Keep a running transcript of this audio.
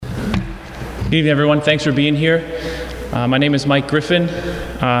Good evening, everyone. Thanks for being here. My name is Mike Griffin.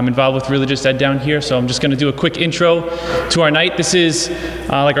 I'm involved with Religious Ed down here, so I'm just going to do a quick intro to our night. This is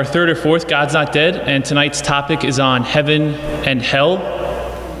like our third or fourth God's Not Dead, and tonight's topic is on heaven and hell.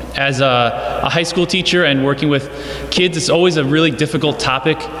 As a high school teacher and working with kids, it's always a really difficult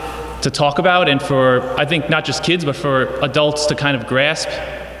topic to talk about, and for, I think, not just kids, but for adults to kind of grasp,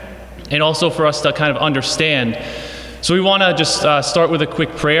 and also for us to kind of understand. So we want to just start with a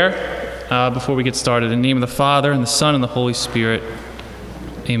quick prayer before we get started. In the name of the Father, and the Son, and the Holy Spirit.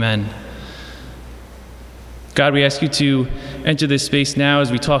 Amen. God, we ask you to enter this space now as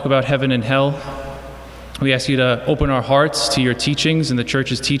we talk about heaven and hell. We ask you to open our hearts to your teachings and the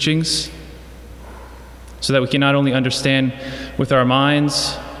church's teachings so that we can not only understand with our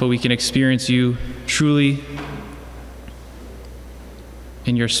minds, but we can experience you truly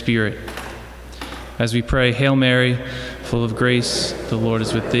in your spirit. As we pray, Hail Mary, full of grace, the Lord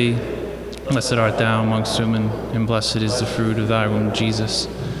is with thee. Blessed art thou amongst women, and blessed is the fruit of thy womb, Jesus.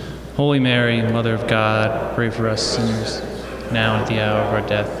 Holy Mary, Mother of God, pray for us sinners, now and at the hour of our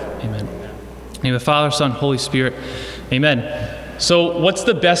death. Amen. In the name of the Father, Son, Holy Spirit. Amen. So, what's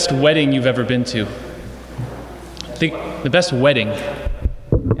the best wedding you've ever been to? I think the best wedding.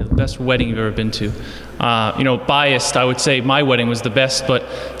 The best wedding you've ever been to. Biased, I would say my wedding was the best, but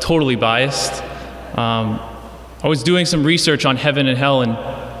totally biased. I was doing some research on heaven and hell, and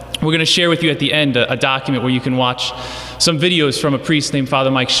we're going to share with you at the end a document where you can watch some videos from a priest named Father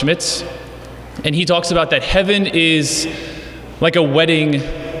Mike Schmitz. And he talks about that heaven is like a wedding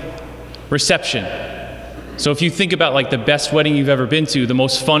reception. So if you think about like the best wedding you've ever been to, the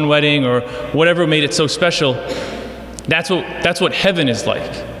most fun wedding or whatever made it so special, that's what heaven is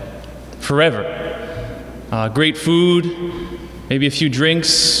like, forever. Great food, maybe a few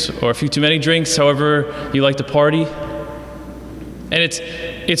drinks or a few too many drinks, however you like to party. And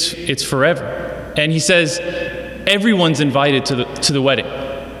it's forever. And he says everyone's invited to the wedding.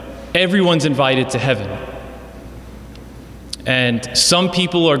 Everyone's invited to heaven. And some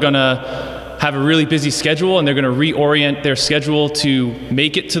people are going to have a really busy schedule and they're going to reorient their schedule to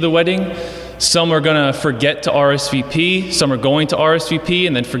make it to the wedding. Some are going to forget to RSVP. Some are going to RSVP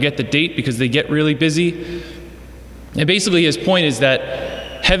and then forget the date because they get really busy. And basically his point is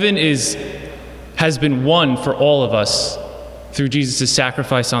that heaven has been won for all of us through Jesus'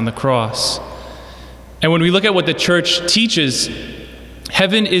 sacrifice on the cross. And when we look at what the church teaches,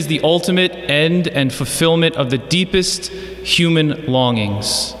 heaven is the ultimate end and fulfillment of the deepest human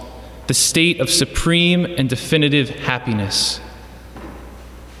longings, the state of supreme and definitive happiness.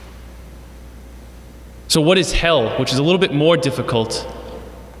 So what is hell, which is a little bit more difficult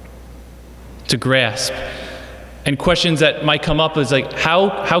to grasp? And questions that might come up is like,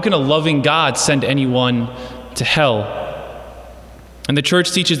 how can a loving God send anyone to hell? And the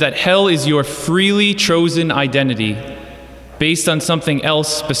church teaches that hell is your freely chosen identity based on something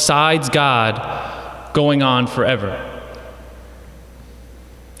else besides God going on forever.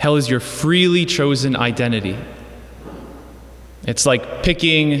 Hell is your freely chosen identity. It's like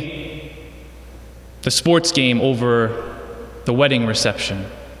picking the sports game over the wedding reception,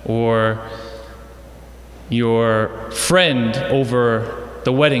 or your friend over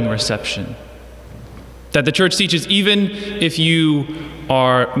the wedding reception. That the church teaches even if you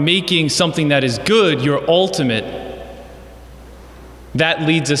are making something that is good your ultimate, that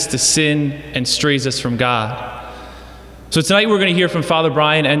leads us to sin and strays us from God. So tonight we're going to hear from Father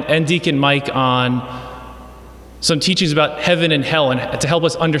Brian and Deacon Mike on some teachings about heaven and hell, and to help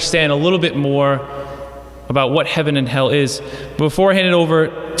us understand a little bit more about what heaven and hell is. Before I hand it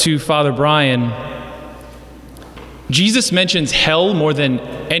over to Father Brian, Jesus mentions hell more than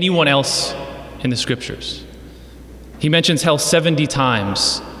anyone else in the scriptures. He mentions hell 70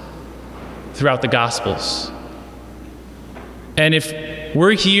 times throughout the Gospels. And if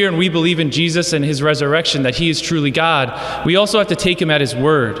we're here and we believe in Jesus and his resurrection, that he is truly God, we also have to take him at his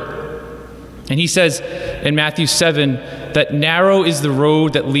word. And he says in Matthew 7 that narrow is the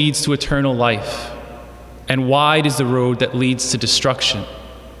road that leads to eternal life, and wide is the road that leads to destruction.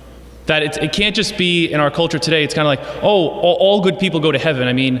 That it can't just be, in our culture today, it's kind of like, all good people go to heaven.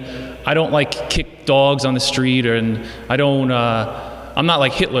 I mean, I don't like kick dogs on the street, and I'm not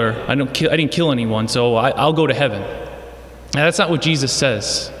like Hitler. I didn't kill anyone, so I'll go to heaven. And that's not what Jesus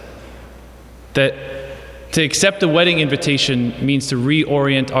says. That to accept the wedding invitation means to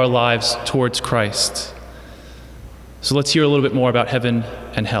reorient our lives towards Christ. So let's hear a little bit more about heaven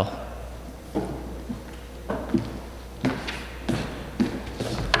and hell.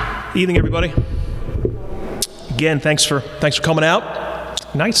 Evening, everybody. Again, thanks for coming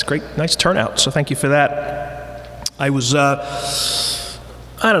Nice turnout. So thank you for that. I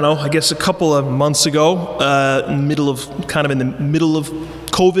I don't know, I guess a couple of months ago, in the middle of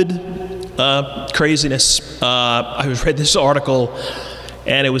COVID craziness, I read this article,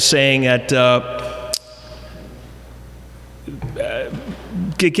 and it was saying that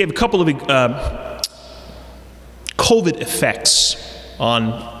it gave a couple of COVID effects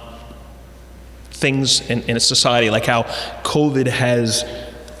on things in a society, like how COVID has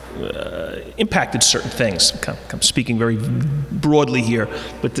impacted certain things. I'm speaking very broadly here,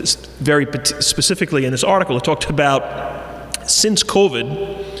 but this very specifically in this article, it talked about since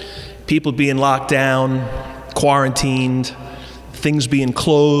COVID, people being locked down, quarantined, things being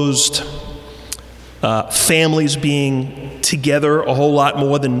closed, families being together a whole lot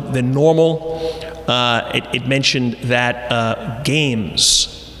more than normal. It mentioned that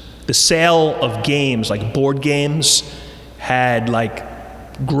games, the sale of games, like board games, had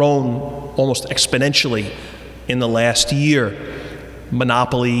grown almost exponentially in the last year.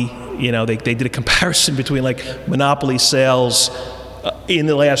 Monopoly, they did a comparison between Monopoly sales in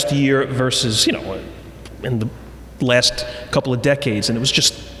the last year versus, in the last couple of decades, and it was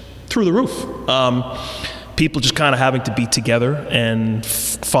just through the roof. People just kind of having to be together and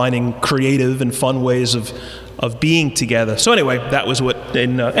finding creative and fun ways of being together. So anyway, that was what,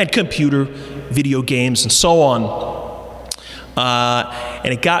 and computer, video games, and so on.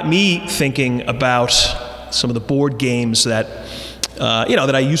 And it got me thinking about some of the board games that,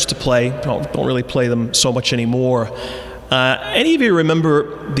 that I used to play. Don't really play them so much anymore. Any of you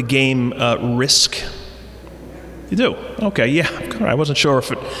remember the game Risk? You do? Okay, yeah. I wasn't sure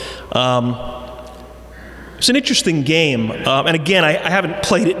if it... it's an interesting game. And again, I haven't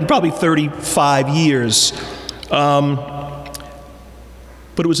played it in probably 35 years.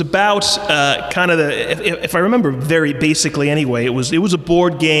 But it was about kind of if I remember very basically anyway, it was a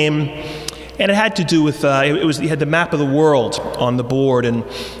board game, and it had to do with you had the map of the world on the board and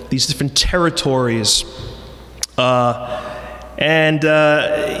these different territories, and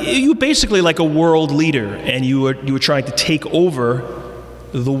you were basically like a world leader, and you were trying to take over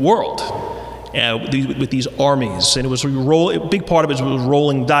the world with these armies, and it was a big part of it was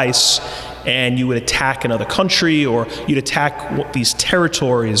rolling dice. And you would attack another country, or you'd attack these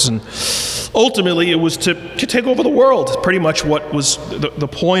territories, and ultimately it was to take over the world. Pretty much what was the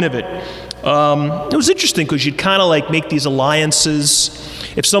point of it. It was interesting because you'd kind of make these alliances.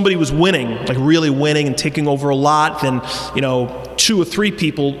 If somebody was winning, really winning and taking over a lot, then 2 or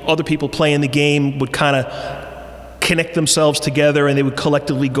 3 other people playing the game would kind of connect themselves together, and they would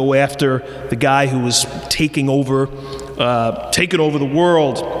collectively go after the guy who was taking over the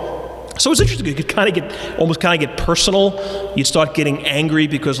world. So it was interesting. You could almost get personal. You'd start getting angry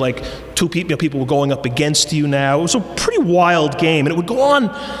because 2 people were going up against you now. It was a pretty wild game, and it would go on.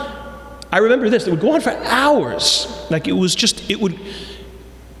 I remember this. It would go on for hours.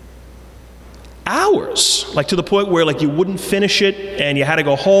 Hours. To the point where you wouldn't finish it, and you had to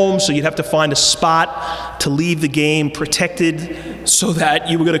go home. So you'd have to find a spot to leave the game protected, so that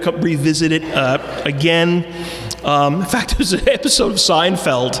you were going to revisit it again. In fact, there was an episode of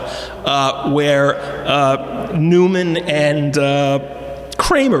Seinfeld where Newman and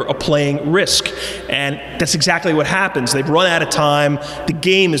Kramer are playing Risk, and that's exactly what happens. They've run out of time. The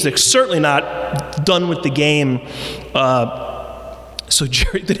game is certainly not done with the game. So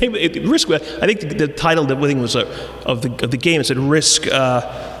Jerry, the name Risk. I think the title of the game said Risk.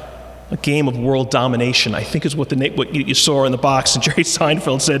 A game of world domination, I think is what you saw in the box. And Jerry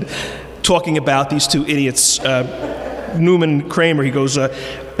Seinfeld said, talking about these 2 idiots, Newman and Kramer, he goes, a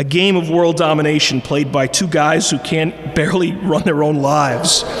game of world domination played by 2 guys who can't barely run their own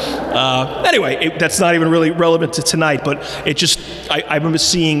lives. Anyway, that's not even really relevant to tonight, but it just, I remember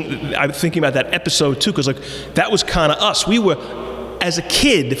I'm thinking about that episode too, because that was kind of us. We were, as a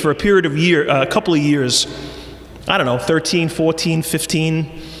kid, for a period of a couple of years, I don't know, 13, 14,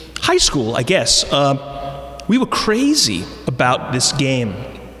 15, high school, I guess, we were crazy about this game.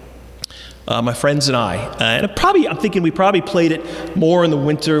 My friends and I, and I'm thinking we probably played it more in the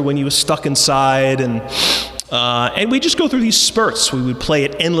winter when you were stuck inside, and we just go through these spurts. We would play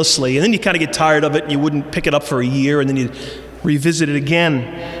it endlessly, and then you kind of get tired of it, and you wouldn't pick it up for a year, and then you'd revisit it again.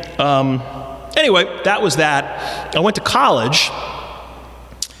 Anyway, that was that. I went to college,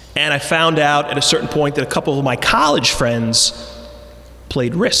 and I found out at a certain point that a couple of my college friends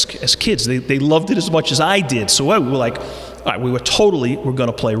played Risk as kids. They loved it as much as I did, so we were like, all right, we're going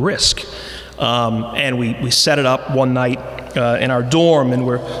to play Risk. And we set it up one night in our dorm, and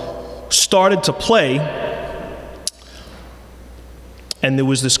we started to play, and there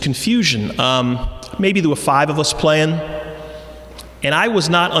was this confusion. Maybe there were 5 of us playing, and I was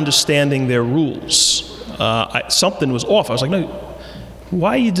not understanding their rules. Something was off. I was like, no,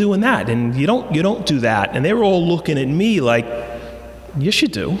 why are you doing that? And you don't do that. And they were all looking at me like, yes, you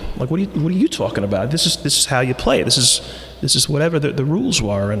do. Like, what are you talking about? This is how you play. This is whatever the rules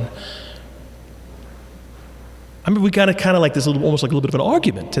were. And I mean, we got kind of like this almost like a little bit of an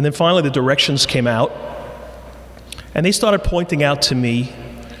argument. And then finally the directions came out, and they started pointing out to me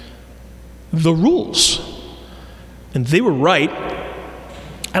the rules. And they were right,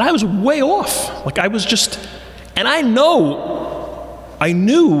 and I was way off. Like, I was just, and I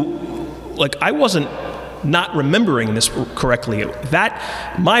knew, like, I wasn't not remembering this correctly.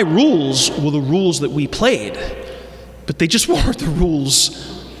 That my rules were the rules that we played, but they just weren't the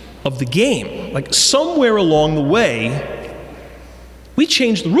rules of the game. Like, somewhere along the way, we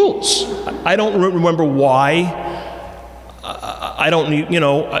changed the rules. I don't remember why. I don't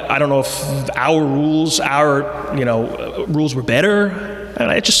know if our rules were better.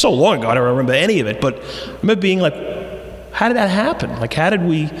 And it's just so long ago, I don't remember any of it. But I remember being like, how did that happen? Like, how did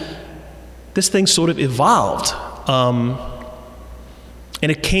this thing sort of evolved. And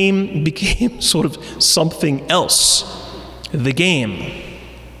it became sort of something else, the game.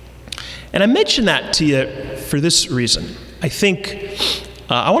 And I mention that to you for this reason. I think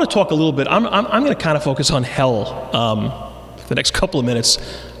I want to talk a little bit. I'm going to kind of focus on hell for the next couple of minutes.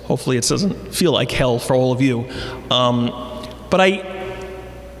 Hopefully it doesn't feel like hell for all of you. But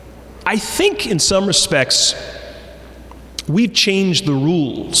I think in some respects we've changed the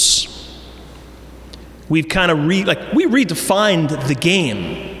rules. We've kind of we redefined the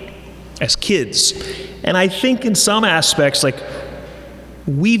game as kids. And I think in some aspects, like,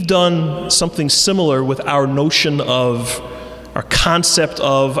 we've done something similar with our notion of, our concept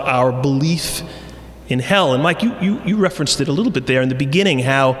of, our belief in hell. And Mike, you referenced it a little bit there in the beginning,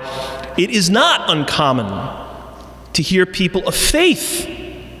 how it is not uncommon to hear people of faith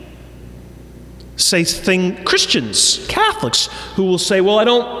say Christians, Catholics, who will say, well, I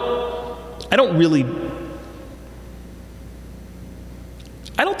don't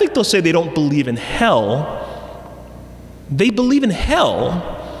think they'll say they don't believe in hell. They believe in hell,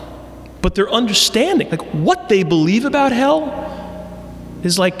 but their understanding, like what they believe about hell,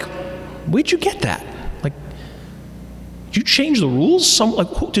 is like, where'd you get that? Like, did you change the rules?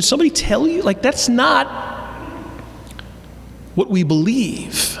 Did somebody tell you? Like, that's not what we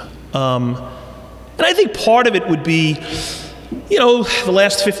believe. And I think part of it would be,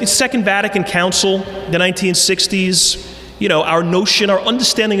 the Second Vatican Council, the 1960s, our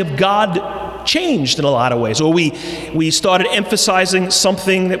understanding of God changed in a lot of ways. Or we started emphasizing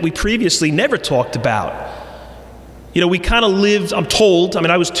something that we previously never talked about. We kind of lived, I'm told,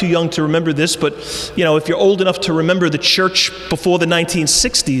 I was too young to remember this, but, if you're old enough to remember the church before the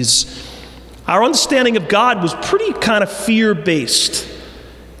 1960s, our understanding of God was pretty kind of fear-based.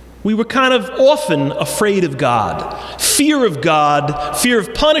 We were kind of often afraid of God. Fear of God, fear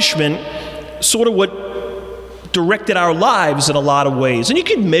of punishment, sort of what directed our lives in a lot of ways. And you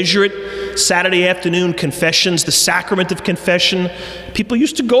can measure it. Saturday afternoon confessions, the sacrament of confession. People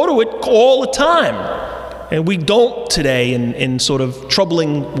used to go to it all the time. And we don't today in sort of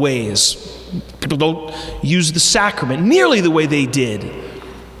troubling ways. People don't use the sacrament nearly the way they did.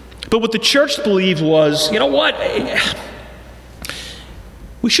 But what the church believed was,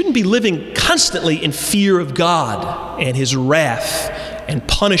 we shouldn't be living constantly in fear of God and His wrath and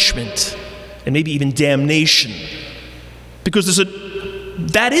punishment and maybe even damnation. Because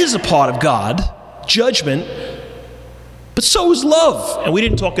that is a part of God, judgment, but so is love. And we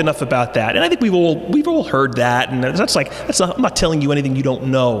didn't talk enough about that. And I think we've all heard that. And I'm not telling you anything you don't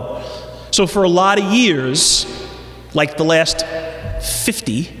know. So for a lot of years, like the last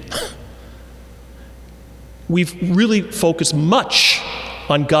 50, we've really focused much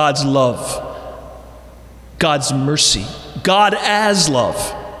on God's love, God's mercy, God as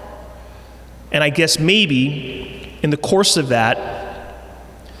love. And I guess maybe in the course of that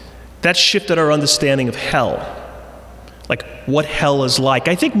shifted our understanding of hell, like what hell is like.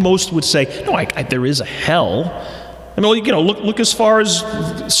 I think most would say, no, there is a hell. Look as far as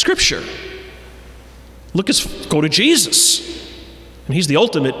Scripture. Go to Jesus. And He's the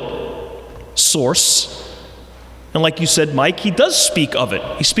ultimate source. And like you said, Mike, He does speak of it.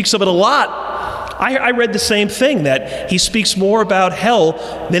 He speaks of it a lot. I read the same thing, that He speaks more about hell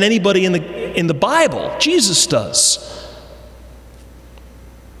than anybody in the Bible. Jesus does.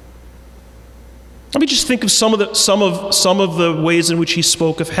 Let me just think of some of the ways in which He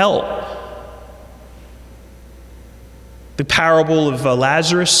spoke of hell. The parable of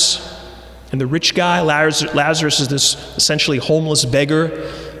Lazarus and the rich guy. Lazarus is this essentially homeless beggar.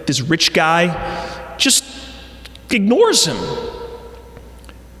 This rich guy just ignores him,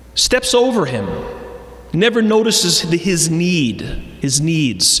 steps over him, never notices his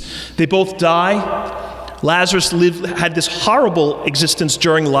needs. They both die. Lazarus had this horrible existence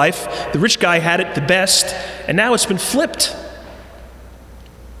during life. The rich guy had it the best, and now it's been flipped.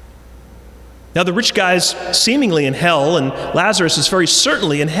 Now the rich guy's seemingly in hell, and Lazarus is very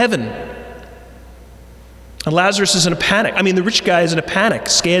certainly in heaven. And Lazarus is in a panic. The rich guy is in a panic,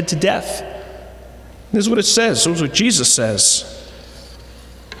 scared to death. This is what it says. This is what Jesus says.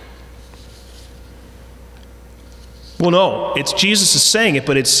 Well, no, it's Jesus is saying it,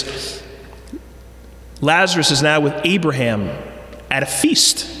 but it's Lazarus is now with Abraham at a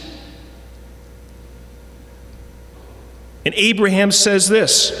feast. And Abraham says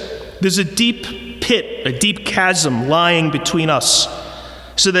this: there's a deep pit, a deep chasm lying between us,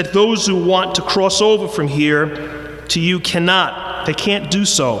 so that those who want to cross over from here to you cannot. They can't do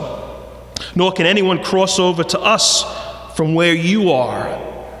so. Nor can anyone cross over to us from where you are.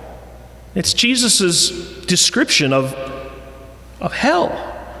 It's Jesus' description of hell.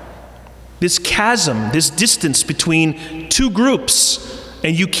 This chasm, this distance between two groups,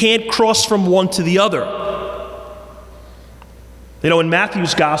 and you can't cross from one to the other. In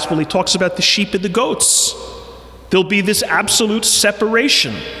Matthew's gospel, he talks about the sheep and the goats. There'll be this absolute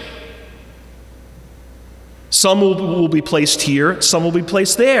separation. Some will be placed here, some will be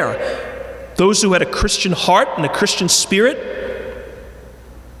placed there. Those who had a Christian heart and a Christian spirit,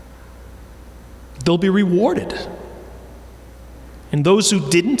 they'll be rewarded. And those who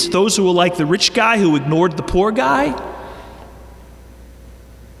didn't, those who were like the rich guy who ignored the poor guy,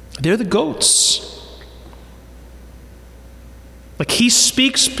 they're the goats. He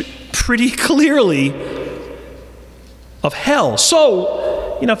speaks pretty clearly of hell.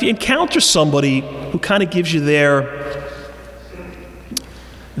 So, if you encounter somebody who kind of gives you their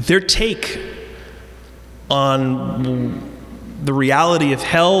take on the reality of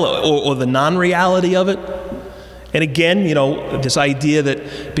hell or the non-reality of it, and again, this idea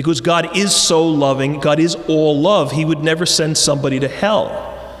that because God is so loving, God is all love, he would never send somebody to hell.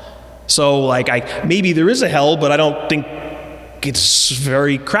 So, maybe there is a hell, but I don't think it's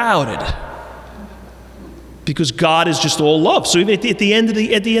very crowded. Because God is just all love. So even at the end of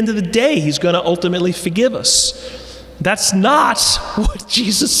the day, he's going to ultimately forgive us. That's not what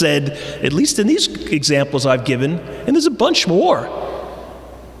Jesus said, at least in these examples I've given, and there's a bunch more.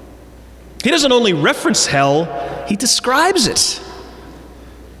 He doesn't only reference hell, he describes it,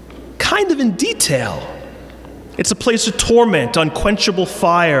 kind of in detail. It's a place of torment, unquenchable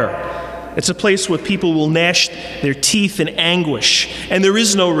fire. It's a place where people will gnash their teeth in anguish, and there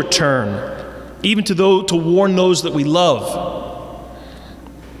is no return, even to warn those that we love.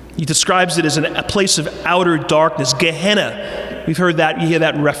 He describes it as a place of outer darkness, Gehenna. We've heard that, you hear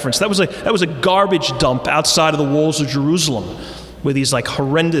that reference. That was a garbage dump outside of the walls of Jerusalem, where these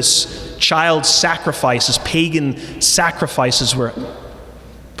horrendous child sacrifices, pagan sacrifices were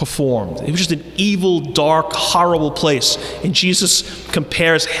performed. It was just an evil, dark, horrible place. And Jesus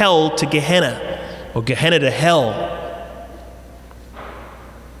compares hell to Gehenna, or Gehenna to hell.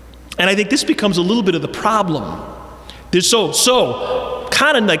 And I think this becomes a little bit of the problem. There's so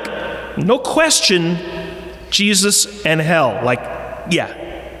kind of no question, Jesus and hell.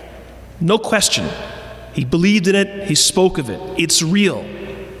 No question. He believed in it, he spoke of it. It's real.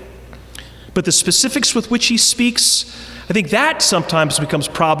 But the specifics with which he speaks, I think that sometimes becomes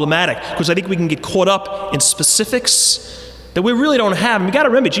problematic, because I think we can get caught up in specifics that we really don't have. And we got to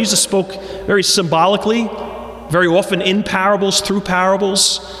remember, Jesus spoke very symbolically, very often in parables, through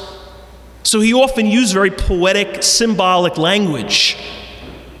parables. So he often used very poetic, symbolic language.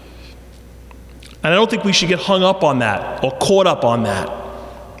 And I don't think we should get hung up on that or caught up on that.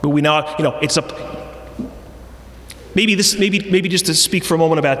 But we now, it's maybe just to speak for a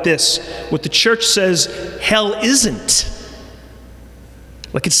moment about this. What the church says hell isn't.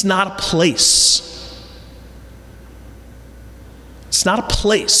 It's not a place. It's not a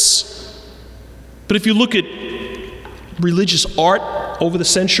place. But if you look at religious art over the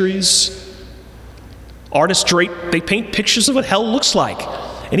centuries, artists they paint pictures of what hell looks like.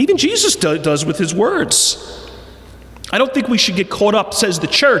 And even Jesus does with his words. I don't think we should get caught up, says the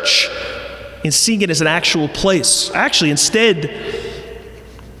church, in seeing it as an actual place. Actually, instead,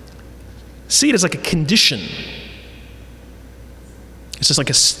 see it as like a condition. It's just like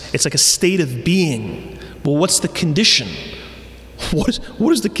a state of being. Well, what's the condition?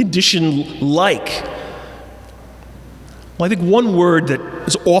 What is the condition like? Well, I think one word that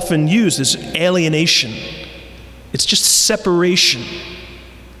is often used is alienation. It's just separation.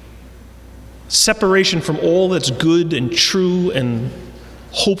 Separation from all that's good and true and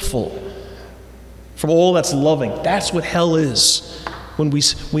hopeful, from all that's loving. That's what hell is, when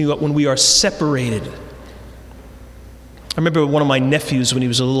we are separated. I remember one of my nephews when he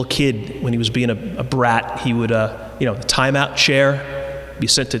was a little kid, when he was being a brat, he would, the timeout chair, be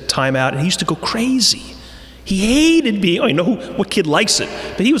sent to timeout, and he used to go crazy. He hated being, I know what kid likes it,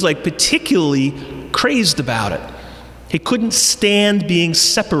 but he was like particularly crazed about it. He couldn't stand being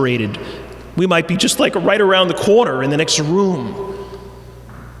separated. We might be just like right around the corner in the next room.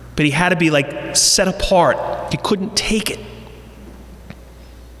 But he had to be like set apart. He couldn't take it.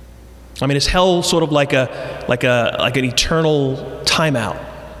 I mean, is hell sort of like an eternal timeout?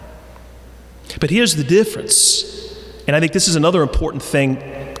 But here's the difference, and I think this is another important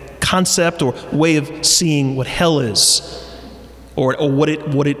thing, concept or way of seeing what hell is, or what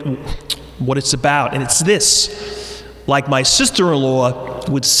it's about, and it's this: like my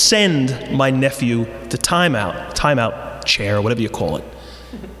sister-in-law would send my nephew to timeout chair, whatever you call it.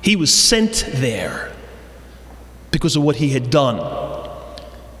 He was sent there because of what he had done.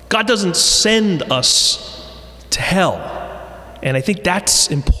 God doesn't send us to hell. And I think that's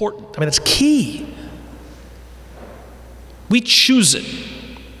important. I mean, that's key. We choose it.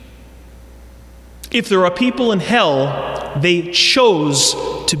 If there are people in hell, they chose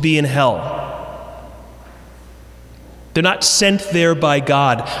to be in hell. They're not sent there by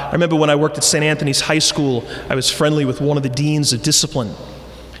God. I remember when I worked at St. Anthony's High School, I was friendly with one of the deans of discipline.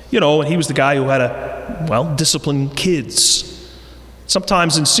 And he was the guy who had to, discipline kids.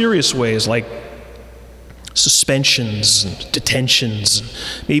 Sometimes in serious ways, like suspensions and detentions, and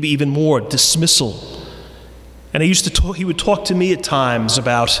maybe even more, dismissal. And he would talk to me at times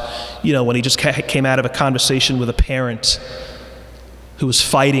about, when he just came out of a conversation with a parent who was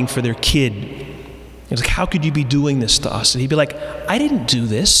fighting for their kid. He was like, how could you be doing this to us? And he'd be like, I didn't do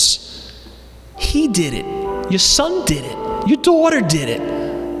this. He did it. Your son did it. Your daughter did it.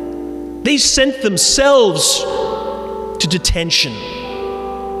 They sent themselves to detention.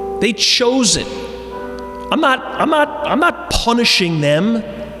 They chose it. I'm not punishing them.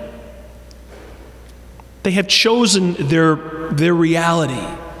 They have chosen their reality.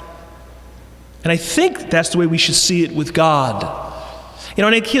 And I think that's the way we should see it with God. And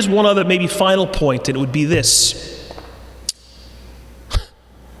I think here's one other maybe final point, and it would be this.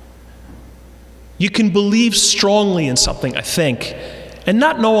 You can believe strongly in something, I think, and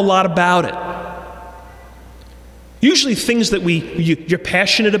not know a lot about it. Usually things that you're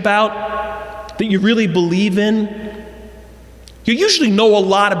passionate about, that you really believe in, you usually know a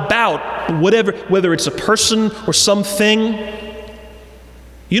lot about whether it's a person or something.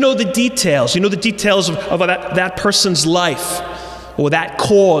 You know the details. You know the details of that person's life or that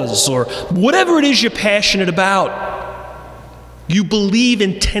cause or whatever it is you're passionate about. You believe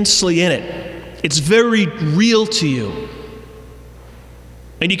intensely in it. It's very real to you.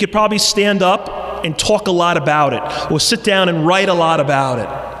 And you could probably stand up and talk a lot about it, or sit down and write a lot about it.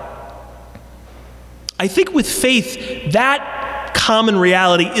 I think with faith, that common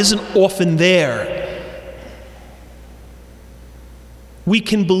reality isn't often there. We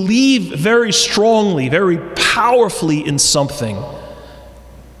can believe very strongly, very powerfully in something,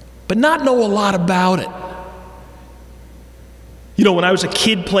 but not know a lot about it. When I was a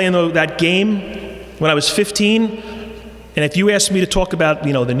kid playing that game, when I was 15, and if you asked me to talk about,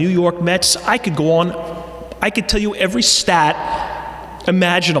 the New York Mets, I could go on. I could tell you every stat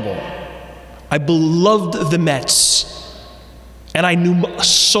imaginable. I beloved the Mets. And I knew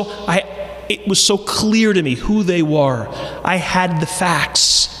it was so clear to me who they were. I had the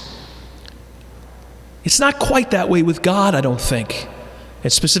facts. It's not quite that way with God, I don't think.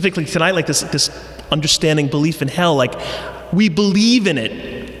 And specifically tonight, like this understanding belief in hell, like we believe in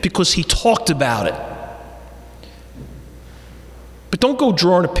it because he talked about it. But don't go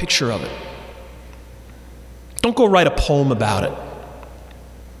drawing a picture of it. Don't go write a poem about it.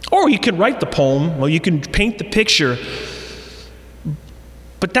 Or you can write the poem, or you can paint the picture,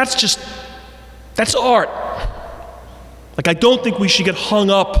 but that's art. Like, I don't think we should get hung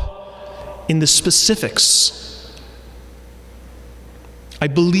up in the specifics. I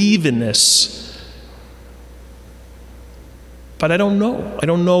believe in this, but I don't know. I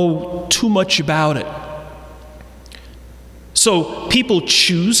don't know too much about it. So people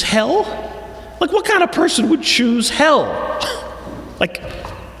choose hell? Like, what kind of person would choose hell? Like,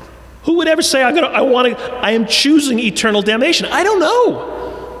 who would ever say, I am choosing eternal damnation? I don't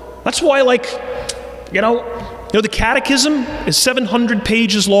know. That's why, the catechism is 700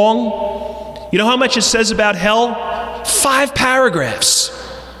 pages long. You know how much it says about hell? 5 paragraphs.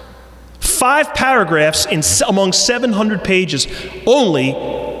 5 paragraphs among 700 pages only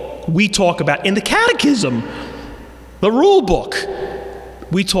we talk about. In the catechism, the rule book,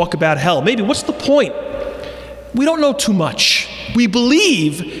 we talk about hell. Maybe what's the point? We don't know too much. We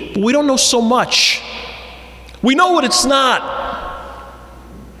believe, but we don't know so much. We know what it's not.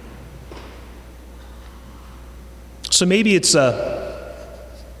 So maybe it's a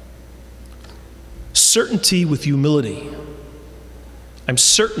certainty with humility. I'm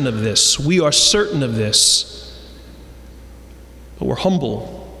certain of this. We are certain of this. But we're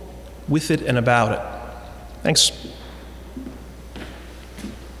humble with it and about it. Thanks.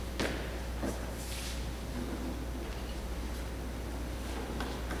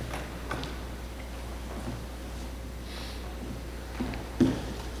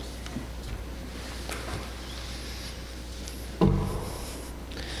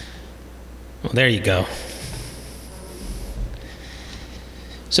 Well, there you go.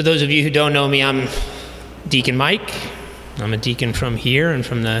 So those of you who don't know me, I'm Deacon Mike. I'm a deacon from here and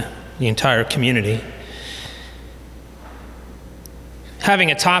from the entire community.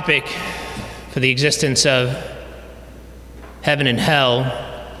 Having a topic for the existence of heaven and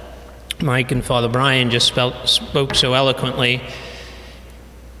hell, Mike and Father Brian just spoke so eloquently.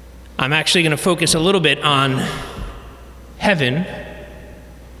 I'm actually going to focus a little bit on heaven,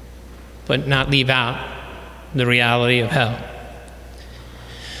 but not leave out the reality of hell.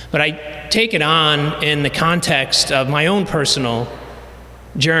 But I take it on in the context of my own personal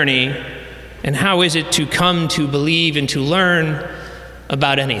journey and how is it to come to believe and to learn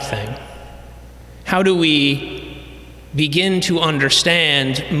about anything. How do we begin to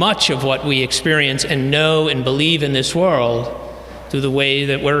understand much of what we experience and know and believe in this world through the way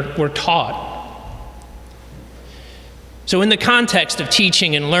that we're taught? So in the context of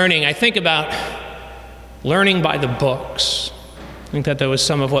teaching and learning, I think about learning by the books. I think that was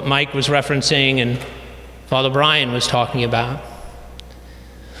some of what Mike was referencing and Father Brian was talking about.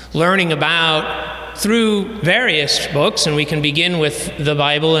 Learning about, through various books, and we can begin with the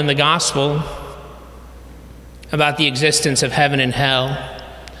Bible and the Gospel, about the existence of heaven and hell.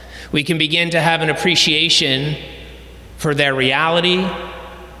 We can begin to have an appreciation for their reality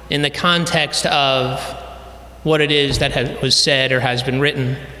in the context of what it is that was said or has been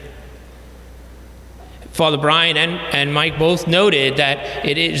written. Father Brian and Mike both noted that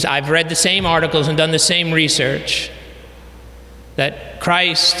I've read the same articles and done the same research, that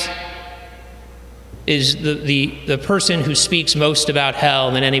Christ is the person who speaks most about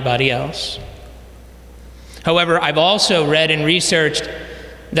hell than anybody else. However, I've also read and researched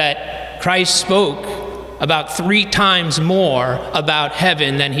that Christ spoke about 3 times more about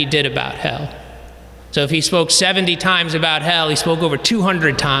heaven than he did about hell. So if he spoke 70 times about hell, he spoke over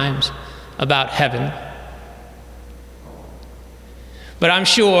 200 times about heaven. But I'm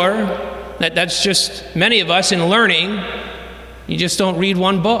sure that that's just many of us in learning, you just don't read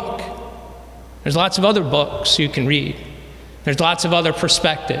one book. There's lots of other books you can read. There's lots of other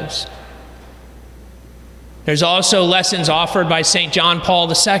perspectives. There's also lessons offered by St. John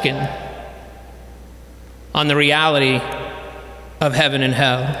Paul II on the reality of heaven and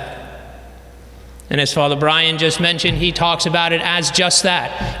hell. And as Father Brian just mentioned, he talks about it as just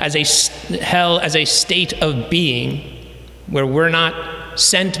that, as hell as a state of being where we're not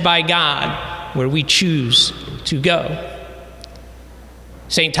sent by God, where we choose to go.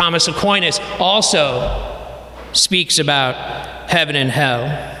 St. Thomas Aquinas also speaks about heaven and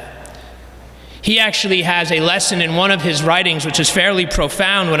hell. He actually has a lesson in one of his writings which is fairly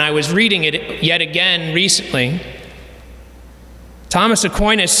profound when I was reading it yet again recently. Thomas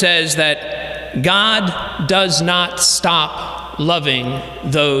Aquinas says that God does not stop loving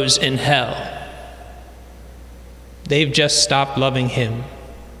those in hell. They've just stopped loving him.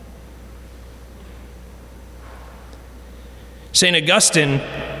 St. Augustine,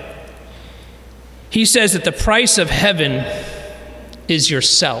 he says that the price of heaven is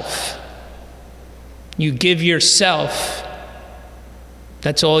yourself. You give yourself,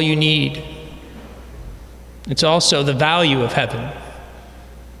 that's all you need. It's also the value of heaven.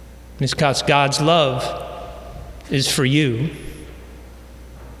 It's because God's love is for you.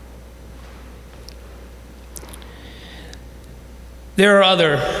 There are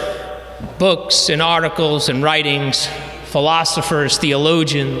other books and articles and writings, philosophers,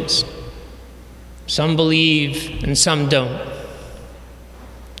 theologians. Some believe and some don't.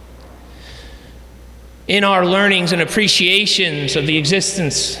 In our learnings and appreciations of the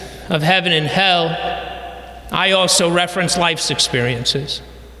existence of heaven and hell, I also reference life's experiences.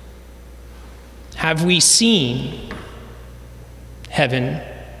 Have we seen heaven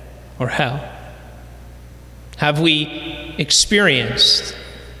or hell? Have we experienced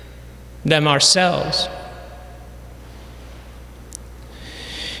them ourselves?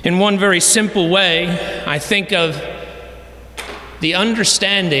 In one very simple way, I think of the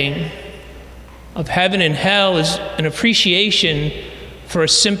understanding of heaven and hell as an appreciation for a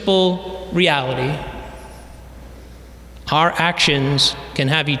simple reality. our actions can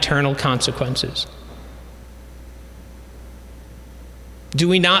have eternal consequences. Do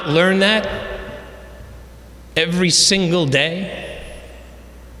we not learn that every single day?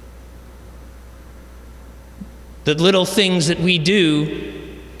 The little things that we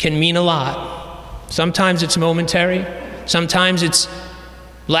do can mean a lot. Sometimes it's momentary. Sometimes it's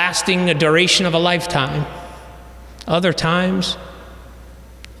lasting a duration of a lifetime. Other times,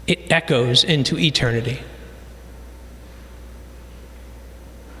 it echoes into eternity.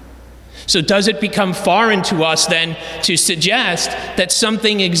 So does it become foreign to us then to suggest that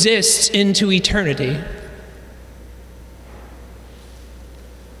something exists into eternity?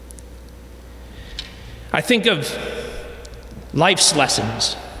 I think of life's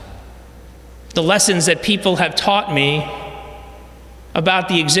lessons, the lessons that people have taught me about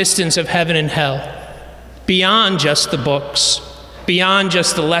the existence of heaven and hell, beyond just the books, beyond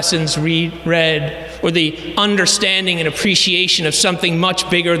just the lessons read, or the understanding and appreciation of something much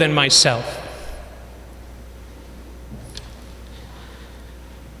bigger than myself.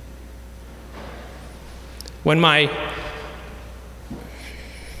 When my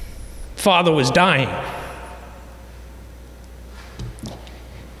father was dying,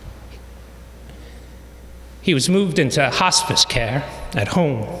 he was moved into hospice care at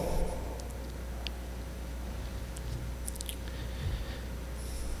home.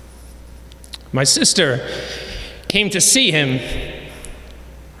 My sister came to see him,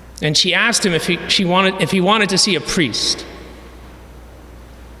 and she asked him if he wanted to see a priest.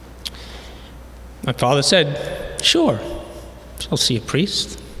 My father said, "Sure, I'll see a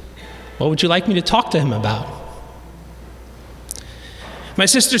priest. What would you like me to talk to him about?" My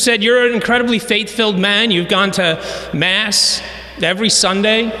sister said, "You're an incredibly faith-filled man. You've gone to Mass every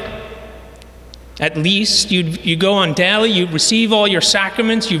Sunday. At least you go on daily, you receive all your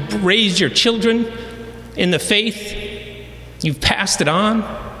sacraments, you've raised your children in the faith, you've passed it on."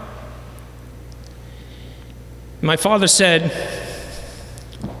 My father said,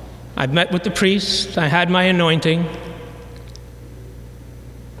 "I've met with the priest, I had my anointing.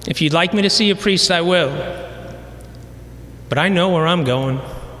 If you'd like me to see a priest, I will. But I know where I'm going.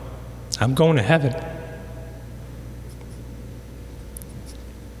 I'm going to heaven."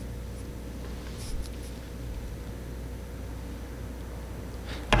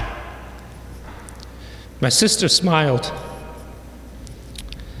 My sister smiled.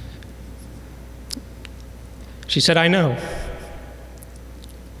 She said, "I know,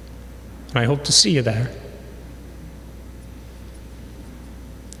 and I hope to see you there."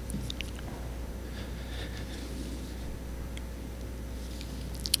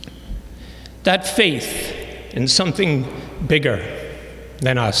 That faith in something bigger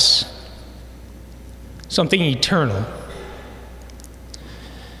than us, something eternal,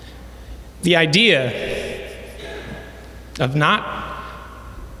 the idea of not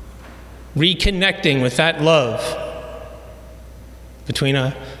reconnecting with that love between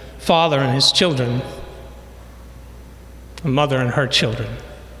a father and his children, a mother and her children,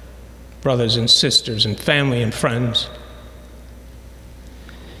 brothers and sisters and family and friends.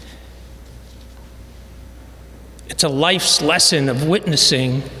 It's a life's lesson of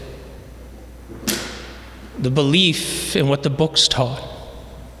witnessing the belief in what the books taught.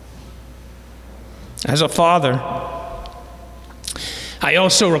 As a father, I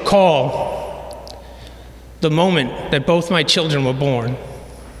also recall the moment that both my children were born.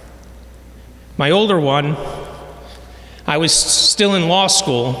 My older one, I was still in law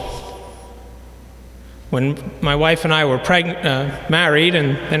school when my wife and I were married,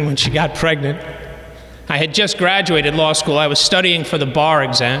 and then when she got pregnant. I had just graduated law school. I was studying for the bar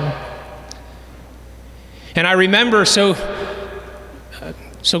exam. And I remember so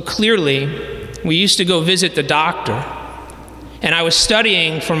clearly, we used to go visit the doctor. And I was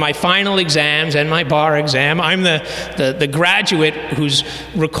studying for my final exams and my bar exam. I'm the graduate who's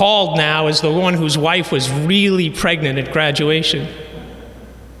recalled now as the one whose wife was really pregnant at graduation.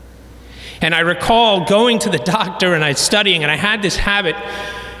 And I recall going to the doctor and I was studying, and I had this habit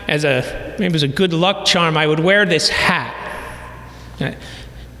maybe it was a good luck charm. I would wear this hat. It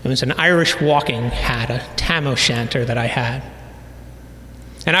was an Irish walking hat, a tam o' shanter that I had.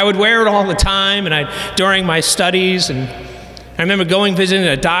 And I would wear it all the time during my studies. And I remember visiting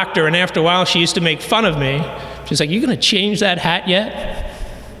a doctor, and after a while she used to make fun of me. She's like, "You going to change that hat yet?"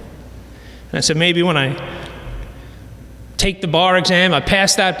 And I said, "Maybe when I take the bar exam, I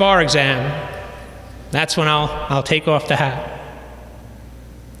pass that bar exam, that's when I'll take off the hat."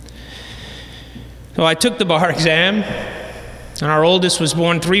 So I took the bar exam, and our oldest was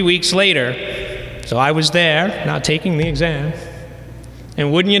born 3 weeks later. So I was there, not taking the exam.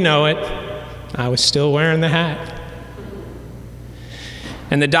 And wouldn't you know it, I was still wearing the hat.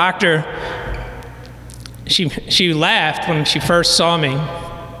 And the doctor, she laughed when she first saw me.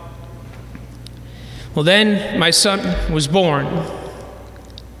 Well, then my son was born.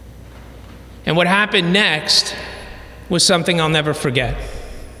 And what happened next was something I'll never forget.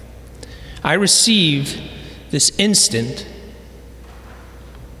 I received this instant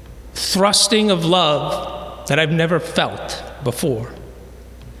thrusting of love that I've never felt before.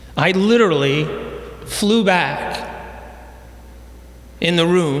 I literally flew back in the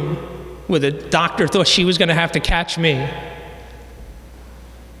room where the doctor thought she was going to have to catch me.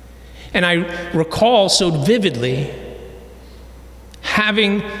 And I recall so vividly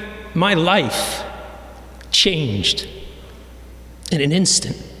having my life changed in an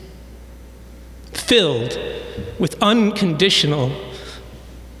instant, filled with unconditional,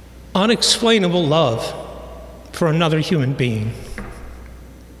 unexplainable love for another human being.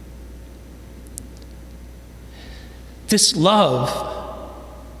 This love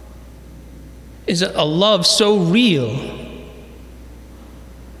is a love so real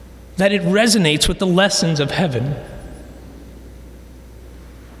that it resonates with the lessons of heaven.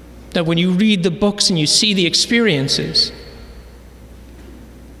 That when you read the books and you see the experiences.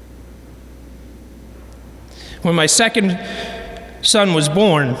 When my second son was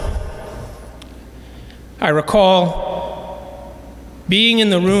born, I recall being in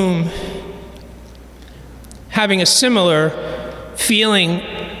the room, having a similar feeling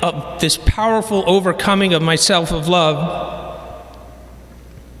of this powerful overcoming of myself of love,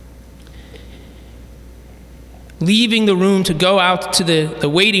 leaving the room to go out to the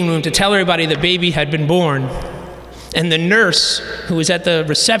waiting room to tell everybody the baby had been born. And the nurse who was at the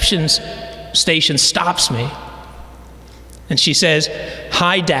reception station stops me. And she says,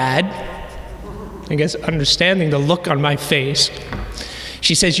 "Hi, Dad." I guess understanding the look on my face.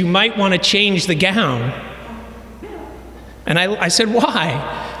 She says, "You might want to change the gown." And I said,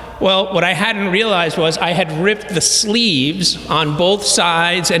 "Why?" Well, what I hadn't realized was I had ripped the sleeves on both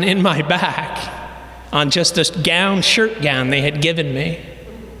sides and in my back on just this shirt gown they had given me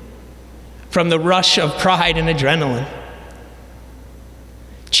from the rush of pride and adrenaline.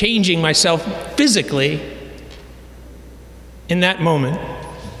 Changing myself physically in that moment.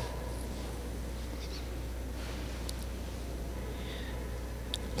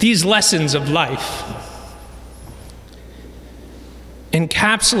 These lessons of life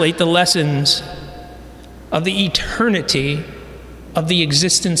encapsulate the lessons of the eternity of the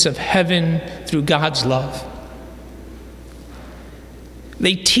existence of heaven through God's love.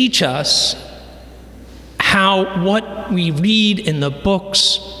 They teach us how what we read in the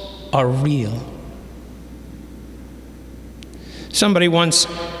books are real. Somebody once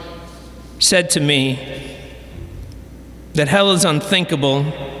said to me that hell is unthinkable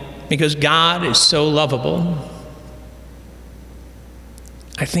because God is so lovable.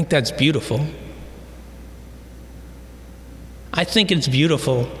 I think that's beautiful. I think it's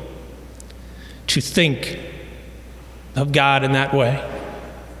beautiful to think of God in that way.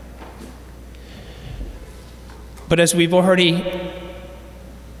 But as we've already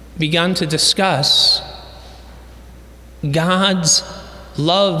begun to discuss, God's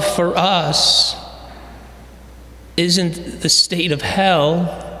love for us isn't the state of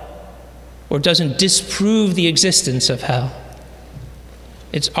hell or doesn't disprove the existence of hell.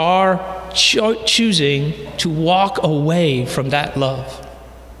 It's our choosing to walk away from that love.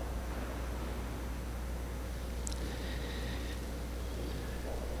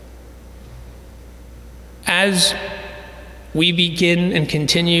 As we begin and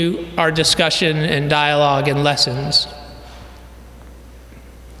continue our discussion and dialogue and lessons,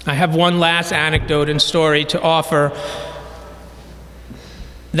 I have one last anecdote and story to offer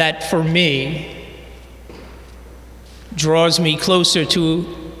that for me draws me closer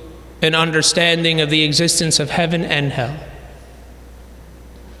to an understanding of the existence of heaven and hell.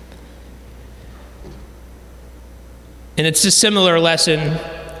 And it's a similar lesson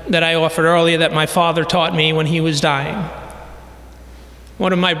that I offered earlier that my father taught me when he was dying.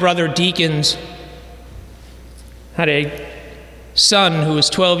 One of my brother deacons had a son who was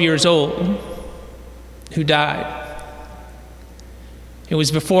 12 years old who died. It was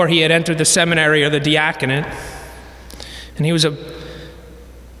before he had entered the seminary or the diaconate. And he was a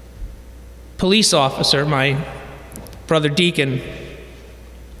police officer, my brother deacon.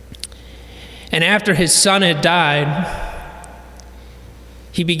 And after his son had died,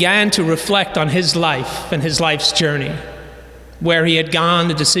 he began to reflect on his life and his life's journey, where he had gone,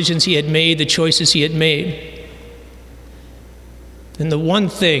 the decisions he had made, the choices he had made. And the one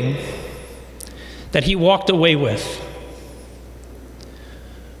thing that he walked away with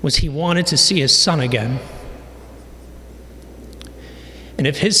was he wanted to see his son again. And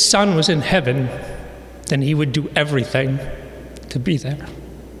if his Son was in heaven, then he would do everything to be there.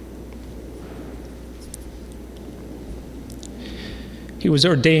 He was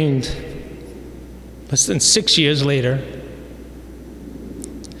ordained less than 6 years later.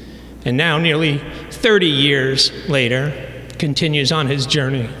 And now, nearly 30 years later, continues on his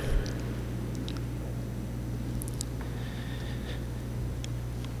journey.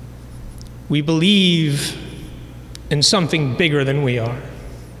 We believe in something bigger than we are.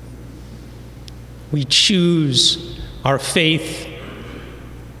 We choose our faith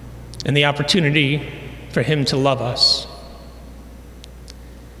and the opportunity for him to love us.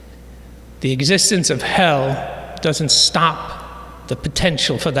 The existence of hell doesn't stop the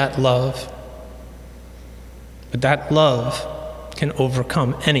potential for that love, but that love can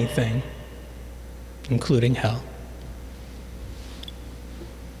overcome anything, including hell.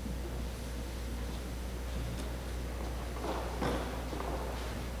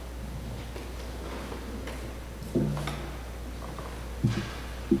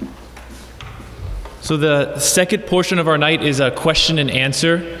 So the second portion of our night is a question and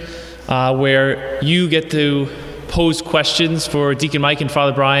answer, where you get to pose questions for Deacon Mike and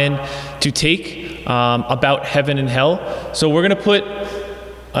Father Brian to take about heaven and hell. So we're going to put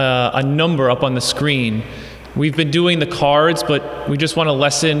a number up on the screen. We've been doing the cards, but we just want to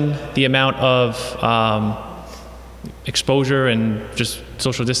lessen the amount of exposure and just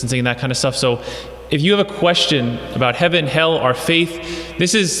social distancing and that kind of stuff. So if you have a question about heaven, hell, our faith,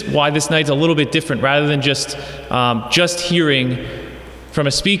 this is why this night's a little bit different. Rather than just hearing from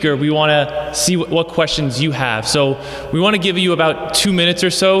a speaker, we want to see what questions you have. So we want to give you about 2 minutes or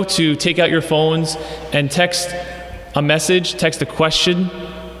so to take out your phones and text a message, text a question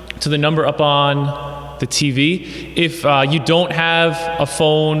to the number up on the TV. If you don't have a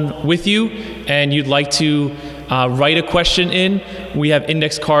phone with you and you'd like to write a question in, we have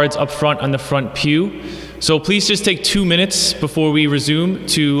index cards up front on the front pew. So please just take 2 minutes before we resume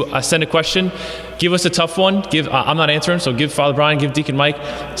to send a question. Give us a tough one. I'm not answering, so give Father Brian, give Deacon Mike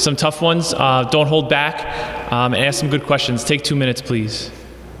some tough ones. Don't hold back, and ask some good questions. Take 2 minutes, please.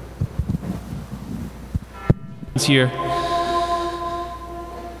 It's here.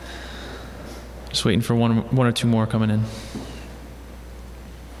 Just waiting for one or two more coming in.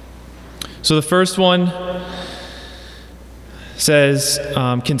 So the first one says,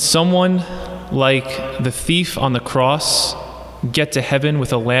 can someone like the thief on the cross get to heaven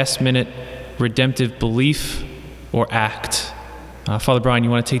with a last-minute redemptive belief or act? Father Brian, you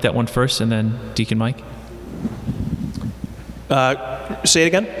want to take that one first, and then Deacon Mike? Say it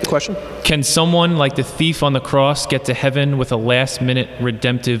again, the question? Can someone like the thief on the cross get to heaven with a last-minute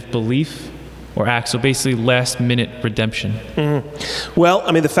redemptive belief or act? So basically last-minute redemption. Mm-hmm. Well,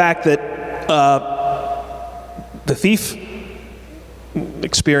 I mean, the fact that the thief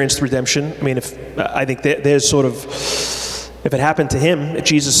experienced redemption, I mean, I think there's sort of, if it happened to him,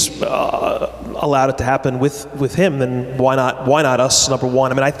 Jesus allowed it to happen with him, then why not us, number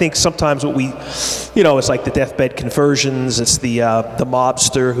one? I mean, I think sometimes what we, it's like the deathbed conversions, it's the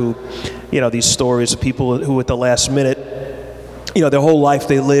mobster who, these stories of people who at the last minute, their whole life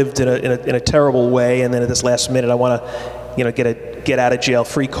they lived in a terrible way, and then at this last minute, I want to, get out of jail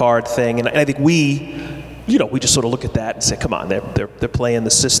free card thing. And I think we just sort of look at that and say, come on, they're playing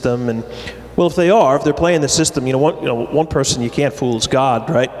the system. And well, if they're playing the system, one person you can't fool is God,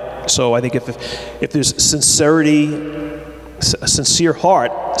 right? So I think if there's sincerity, a sincere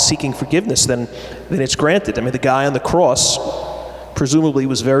heart seeking forgiveness, then it's granted. I mean, the guy on the cross presumably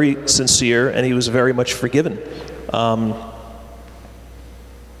was very sincere, and he was very much forgiven.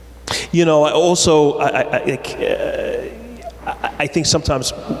 I think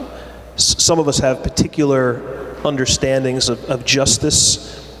sometimes some of us have particular understandings of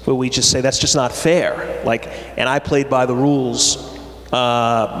justice where we just say that's just not fair. And I played by the rules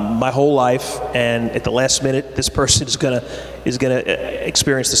my whole life, and at the last minute, this person is gonna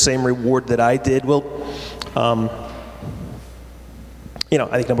experience the same reward that I did. Well, I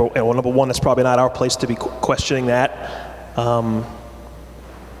think number one, that's probably not our place to be questioning that.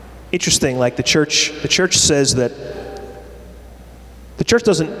 Interesting, like the church says that the church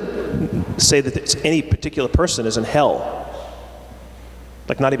doesn't say that any particular person is in hell.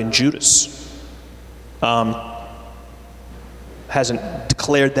 Like not even Judas hasn't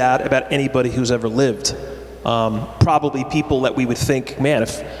declared that about anybody who's ever lived. Probably people that we would think, man,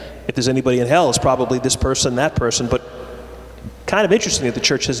 if there's anybody in hell, it's probably this person, that person. But kind of interesting that the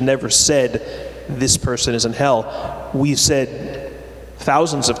church has never said this person is in hell. We've said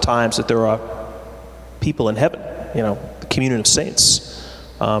thousands of times that there are people in heaven, the communion of saints.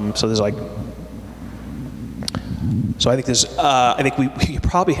 So there's So I think we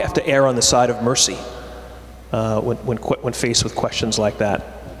probably have to err on the side of mercy when faced with questions like that.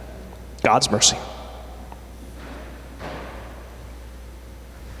 God's mercy.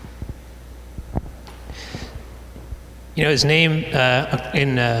 You know, his name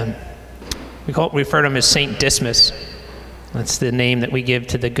we refer to him as Saint Dismas. That's the name that we give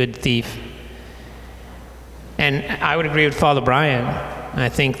to the good thief. And I would agree with Father Brian. I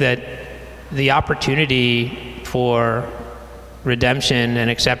think that the opportunity for redemption and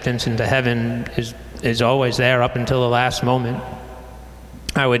acceptance into heaven is always there up until the last moment.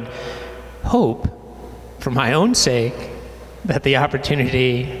 I would hope, for my own sake, that the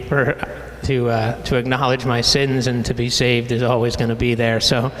opportunity to acknowledge my sins and to be saved is always going to be there.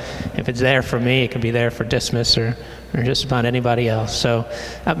 So if it's there for me, it can be there for Dismas or just about anybody else. So,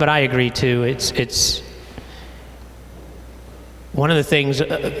 but I agree too. It's one of the things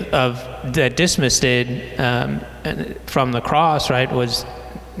that Dismas did from the cross, right, was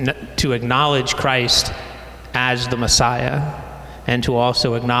to acknowledge Christ as the Messiah and to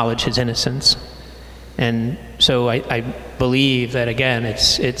also acknowledge his innocence. And so I believe that, again,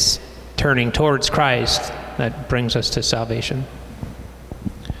 it's turning towards Christ that brings us to salvation.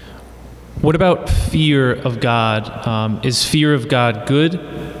 What about fear of God? Is fear of God good?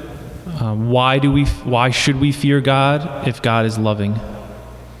 Why should we fear God if God is loving?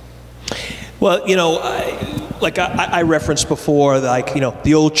 Well, I referenced before,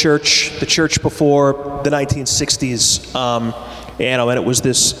 the old church, the church before the 1960s, and it was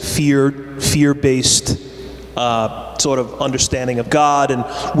this fear-based sort of understanding of God, and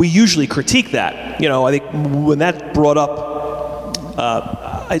we usually critique that. I think when that's brought up,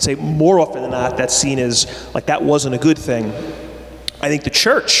 I'd say more often than not, that's seen as like that wasn't a good thing. I think the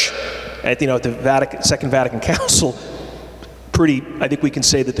church, at the Second Vatican Council, I think we can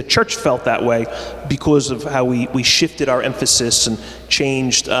say that the church felt that way because of how we shifted our emphasis and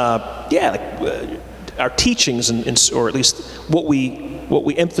changed, our teachings, or at least what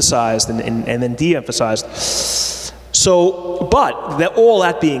we emphasized and then de-emphasized. So, but all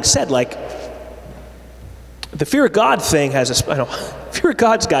that being said, the fear of God thing fear of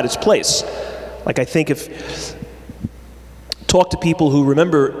God's got its place. I think if talk to people who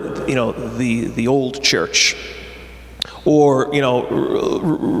remember, the old church, or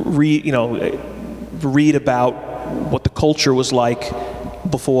read about what the culture was like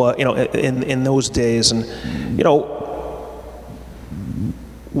before, in those days, and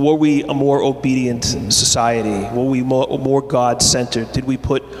were we a more obedient society? Were we more God-centered?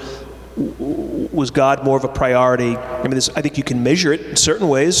 Was God more of a priority? I think you can measure it in certain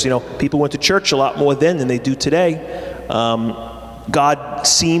ways. People went to church a lot more then than they do today. God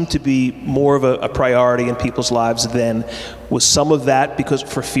seemed to be more of a priority in people's lives then. Was some of that because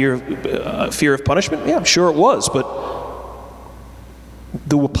for fear of punishment? Yeah, I'm sure it was, but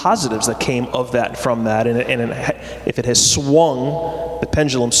there were positives that came of that, from that, and if it has swung the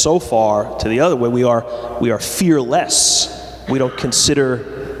pendulum so far to the other way, we are fearless. We don't consider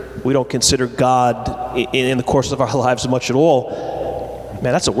God in the course of our lives much at all.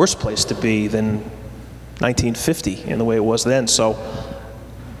 Man, that's a worse place to be than 1950 in the way it was then. So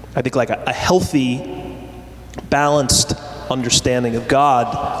I think a healthy, balanced understanding of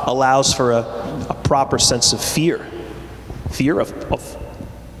God allows for a proper sense of fear of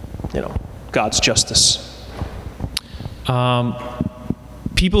God's justice.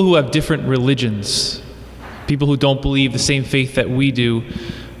 People who have different religions, people who don't believe the same faith that we do,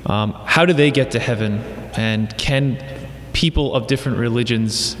 how do they get to heaven? And can people of different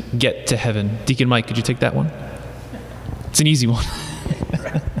religions get to heaven? Deacon Mike, could you take that one? It's an easy one.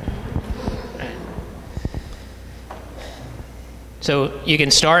 So you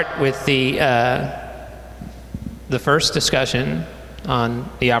can start with the first discussion on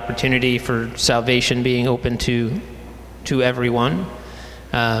the opportunity for salvation being open to everyone,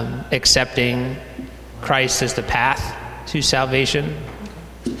 accepting Christ as the path to salvation.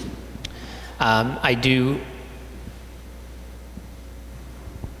 I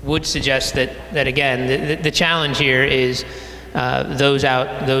would suggest that again, the challenge here is those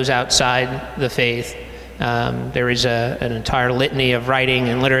outside the faith. There is an entire litany of writing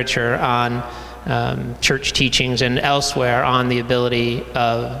and literature on church teachings and elsewhere on the ability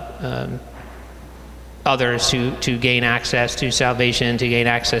of others to gain access to salvation, to gain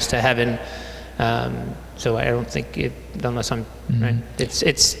access to heaven. So I don't think unless I'm right,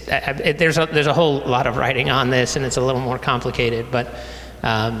 there's a whole lot of writing on this, and it's a little more complicated. But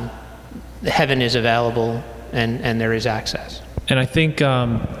heaven is available, and there is access. And I think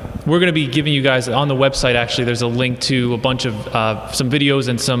we're going to be giving you guys on the website. Actually, there's a link to a bunch of some videos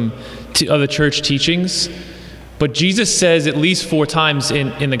and some other church teachings. But Jesus says at least 4 times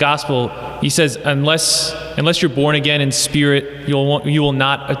in the gospel, he says, unless you're born again in spirit, you will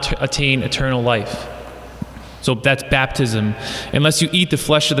not attain eternal life. So that's baptism. Unless you eat the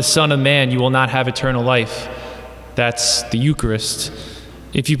flesh of the Son of Man, you will not have eternal life. That's the Eucharist.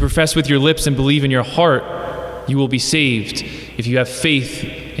 If you profess with your lips and believe in your heart, you will be saved. If you have faith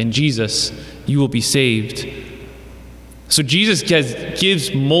in Jesus, you will be saved. So Jesus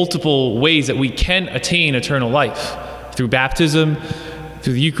gives multiple ways that we can attain eternal life. Through baptism,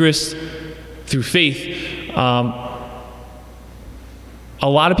 through the Eucharist, through faith. A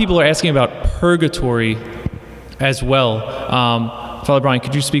lot of people are asking about purgatory as well. Father Brian,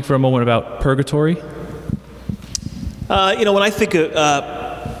 could you speak for a moment about purgatory? When I think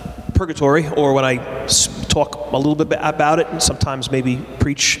of purgatory, or when I talk a little bit about it, and sometimes maybe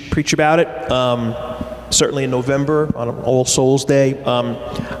preach about it, certainly in November on All Souls Day,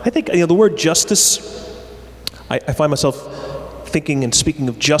 I think the word justice, I find myself thinking and speaking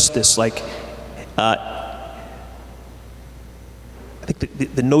of justice, like I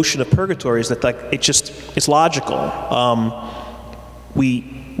think the notion of purgatory is that it's logical.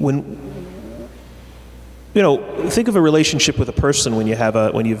 Think of a relationship with a person when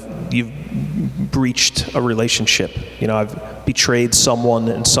you've breached a relationship. I've betrayed someone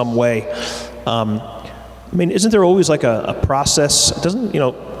in some way. Isn't there always like a process? Isn't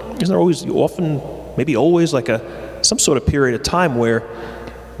there always maybe always like some sort of period of time where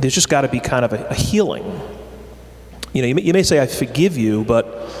there's just got to be kind of a healing? You may say, I forgive you, but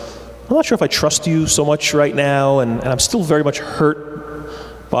I'm not sure if I trust you so much right now, and I'm still very much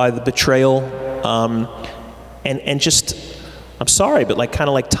hurt by the betrayal. And just, I'm sorry, but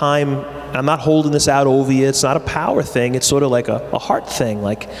like time, I'm not holding this out over you. It's not a power thing. It's sort of like a heart thing.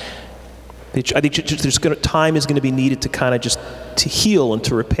 Like, I think time is going to be needed to kind of just to heal and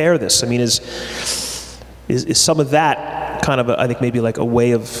to repair this. Is some of that kind of I think maybe like a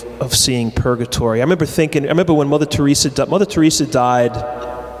way of seeing purgatory. I remember when Mother Teresa died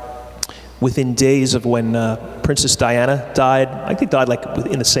within days of when Princess Diana died. I think died like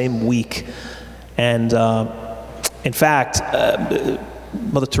in the same week. And in fact,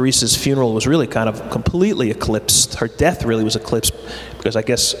 Mother Teresa's funeral was really kind of completely eclipsed. Her death really was eclipsed because I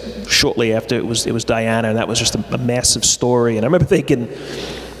guess shortly after it was Diana, and that was just a massive story. And I remember thinking,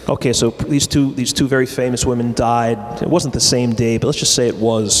 okay, so these two very famous women died. It wasn't the same day, but let's just say it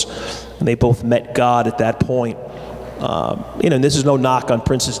was, and they both met God at that point. And this is no knock on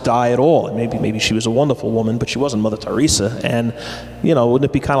Princess Di at all. And maybe she was a wonderful woman, but she wasn't Mother Teresa. And wouldn't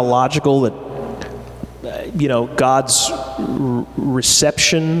it be kind of logical that God's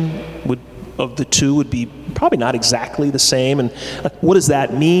reception of the two would be probably not exactly the same? And what does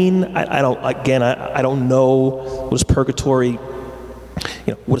that mean? I don't know. What is purgatory?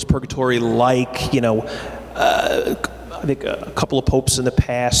 What is purgatory like? I think a couple of popes in the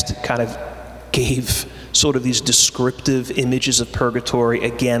past kind of gave sort of these descriptive images of purgatory,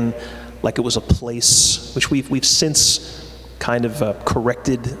 again, like it was a place, which we've since kind of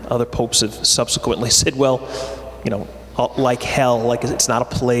corrected. Other popes have subsequently said, well, like hell, like it's not a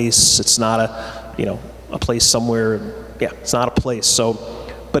place, it's not a place somewhere. Yeah, it's not a place. So,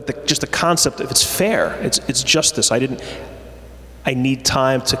 but just the concept of it's fair, it's justice. I need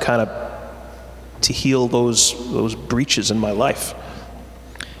time to kind of to heal those breaches in my life.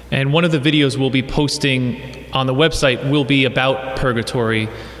 And one of the videos we'll be posting on the website will be about purgatory.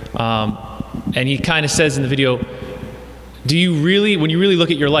 And he kind of says in the video, when you really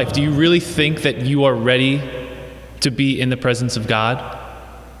look at your life, do you really think that you are ready to be in the presence of God?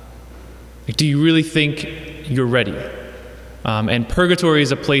 Like, do you really think you're ready? And purgatory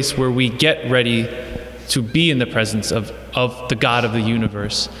is a place where we get ready to be in the presence of the God of the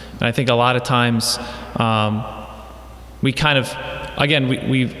universe. And I think a lot of times we kind of, again,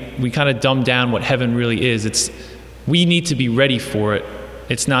 we kind of dumb down what heaven really is. We need to be ready for it.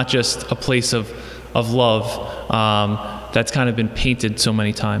 It's not just a place of love that's kind of been painted so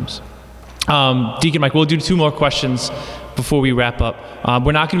many times. Deacon Mike, we'll do 2 more questions before we wrap up.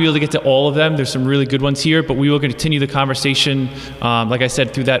 We're not going to be able to get to all of them. There's some really good ones here, but we will continue the conversation, like I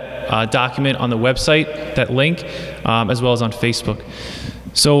said, through that document on the website, that link, as well as on Facebook.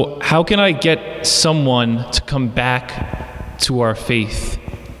 So how can I get someone to come back to our faith?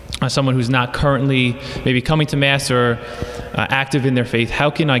 Someone who's not currently maybe coming to Mass or active in their faith. How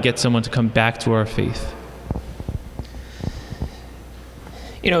can I get someone to come back to our faith?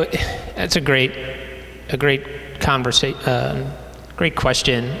 That's a great conversation, great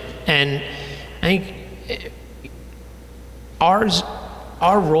question. And I think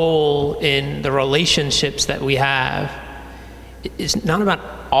our role in the relationships that we have is not about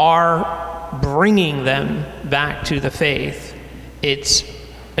our bringing them back to the faith. It's,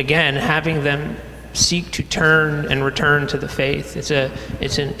 again, having them seek to turn and return to the faith. It's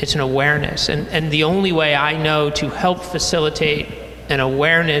an awareness. And the only way I know to help facilitate an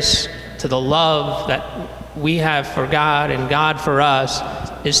awareness to the love that we have for God and God for us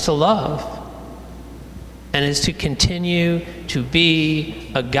is to love. And is to continue to be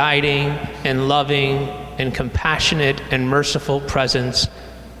a guiding and loving and compassionate and merciful presence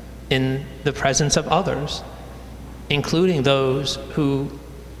in the presence of others, including those who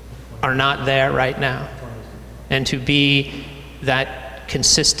are not there right now, and to be that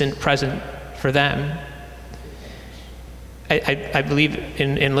consistent present for them. I believe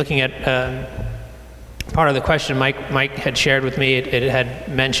in looking at part of the question Mike had shared with me, it had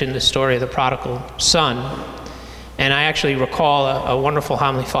mentioned the story of the prodigal son. And I actually recall a wonderful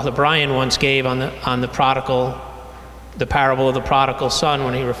homily Father Brian once gave on the parable of the prodigal son,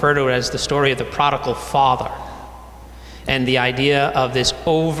 when he referred to it as the story of the prodigal father. And the idea of this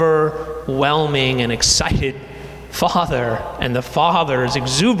overwhelming and excited father, and the father's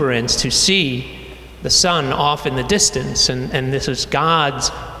exuberance to see the son off in the distance. And this is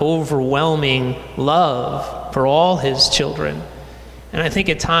God's overwhelming love for all his children. And I think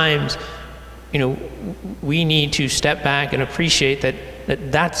at times, we need to step back and appreciate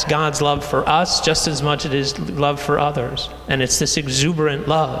that's God's love for us just as much as it is love for others. And it's this exuberant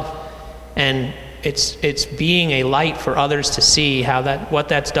love. And it's being a light for others to see what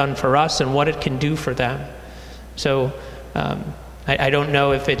that's done for us and what it can do for them. So I don't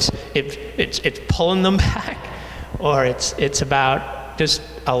know if it's pulling them back, or it's about just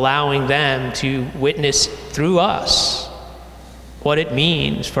allowing them to witness through us what it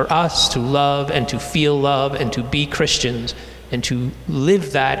means for us to love and to feel love and to be Christians and to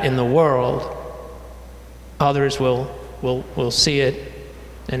live that in the world. Others will see it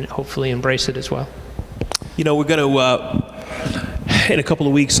and hopefully embrace it as well. We're going to, in a couple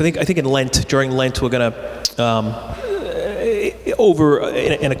of weeks, I think in Lent, during Lent, we're going to, over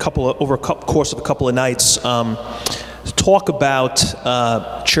a course of a couple of nights, talk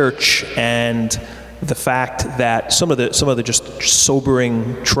about church and the fact that some of the just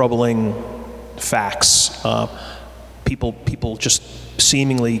sobering, troubling facts, people just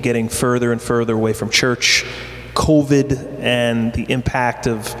seemingly getting further and further away from church, COVID and the impact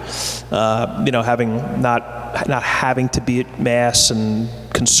of having not having to be at Mass, and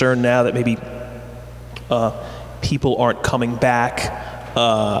concern now that maybe people aren't coming back,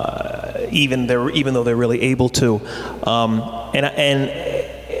 even though they're really able to,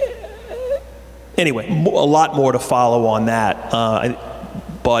 anyway, a lot more to follow on that.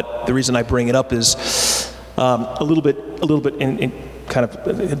 But the reason I bring it up is a little bit in kind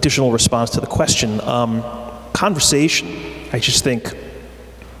of additional response to the question. Conversation. I just think,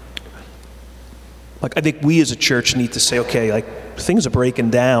 I think we as a church need to say, okay, things are breaking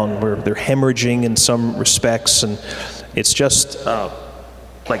down. They're hemorrhaging in some respects, and it's just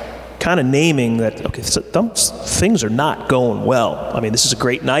kind of naming that, okay, things are not going well. I mean, this is a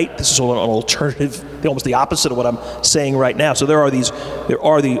great night. This is an alternative, almost the opposite of what I'm saying right now. So there are these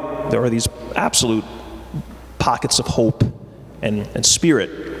absolute pockets of hope and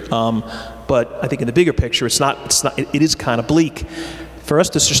spirit. But I think in the bigger picture, it is kind of bleak for us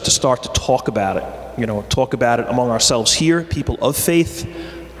just to start to talk about it. Talk about it among ourselves here, people of faith,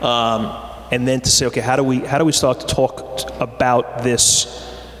 and then to say, okay, how do we start to talk about this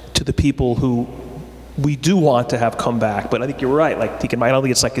to the people who we do want to have come back? But I think you're right. Deacon Mike, I don't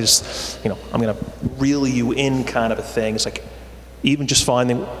think it's I'm going to reel you in kind of a thing. It's even just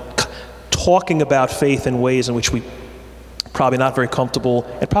talking about faith in ways in which we probably not very comfortable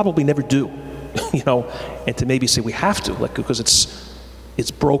and probably never do, and to maybe say we have to, because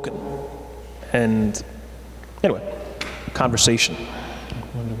it's broken. And anyway, conversation.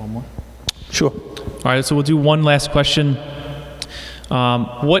 Want to do one more? Sure. All right, so we'll do one last question.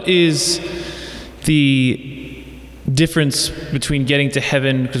 What is the difference between getting to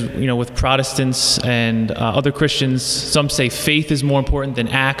heaven? Because with Protestants and other Christians, some say faith is more important than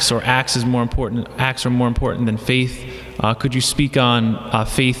acts, or acts are more important than faith. Could you speak on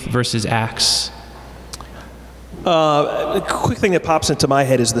faith versus acts? A quick thing that pops into my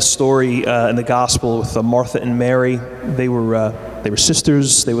head is the story in the Gospel with Martha and Mary. They were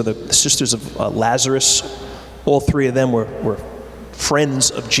sisters. They were the sisters of Lazarus. All three of them were friends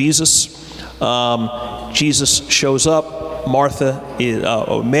of Jesus. Jesus shows up.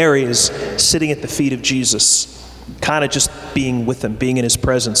 Mary is sitting at the feet of Jesus, kind of just being with him, being in his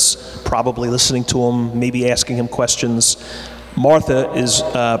presence, probably listening to him, maybe asking him questions. Martha is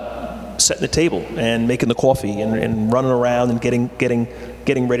setting the table and making the coffee and running around and getting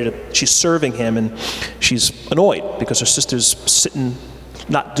getting ready to, she's serving him, and she's annoyed because her sister's sitting,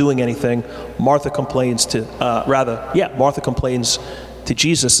 not doing anything. Martha complains to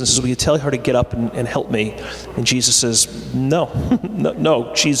Jesus and says, will you tell her to get up and help me? And Jesus says,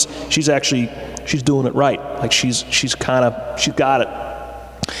 no, she's doing it right. Like she's got it.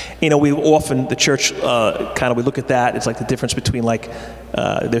 We often, the church, we look at that. It's like the difference between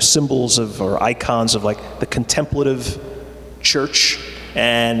there's symbols or icons of like the contemplative church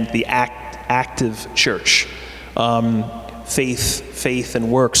and the active church. Faith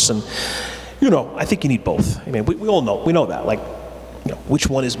and works. And, I think you need both. I mean, we all know, we know that. Which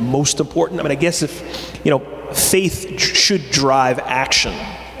one is most important? I mean, I guess if, faith should drive action.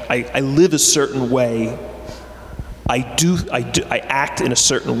 I live a certain way. I act in a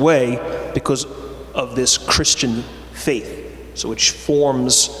certain way because of this Christian faith. So which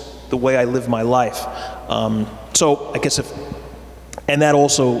forms the way I live my life. So I guess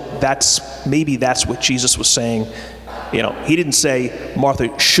that's what Jesus was saying. He didn't say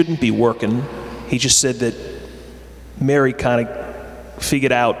Martha shouldn't be working. He just said that Mary kind of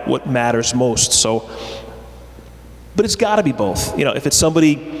figured out what matters most. So, but it's got to be both. If it's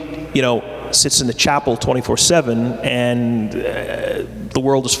somebody, sits in the chapel 24/7 and the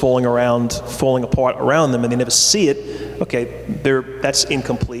world is falling apart around them and they never see it, okay, that's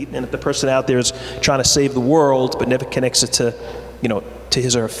incomplete. And if the person out there is trying to save the world but never connects it to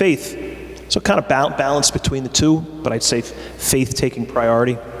his or her faith, so kind of balance between the two, but I'd say faith taking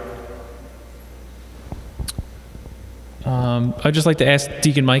priority. I'd just like to ask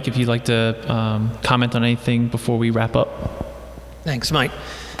Deacon Mike if you'd like to comment on anything before we wrap up. Thanks, Mike.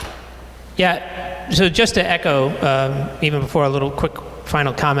 Yeah, so just to echo, even before a little quick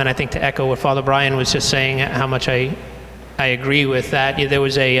final comment, I think to echo what Father Brian was just saying, how much I agree with that. There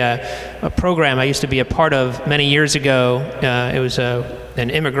was a program I used to be a part of many years ago. It was an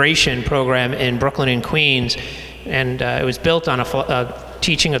immigration program in Brooklyn and Queens, and it was built on a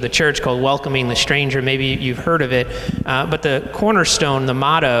teaching of the church called Welcoming the Stranger. Maybe you've heard of it. But the cornerstone, the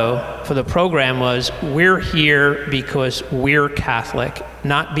motto for the program was, we're here because we're Catholic,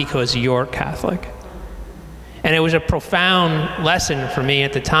 not because you're Catholic. And it was a profound lesson for me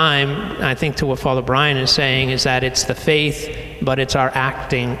at the time. I think to what Father Brian is saying is that it's the faith, but it's our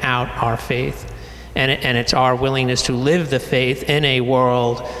acting out our faith. And it's our willingness to live the faith in a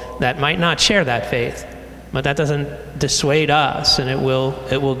world that might not share that faith. But that doesn't dissuade us, and it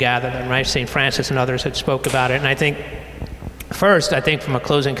will gather them, right? St. Francis and others had spoke about it. And I think, first, from a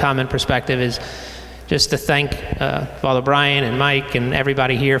closing comment perspective is just to thank Father Brian and Mike and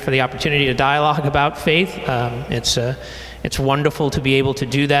everybody here for the opportunity to dialogue about faith. It's wonderful to be able to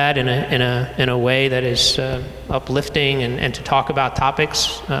do that in a way that is uplifting and to talk about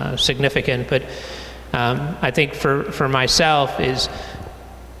topics significant. But I think for myself is,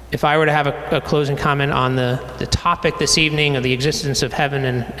 if I were to have a closing comment on the topic this evening of the existence of heaven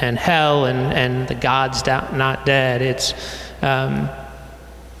and hell and the God's not dead, it's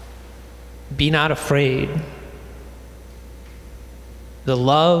be not afraid. The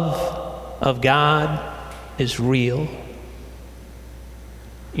love of God is real.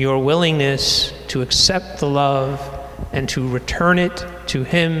 Your willingness to accept the love and to return it to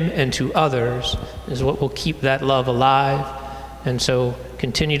Him and to others is what will keep that love alive. And so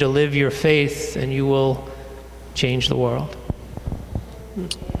continue to live your faith and you will change the world.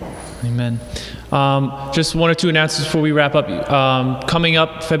 Amen. Just one or two announcements before we wrap up. Coming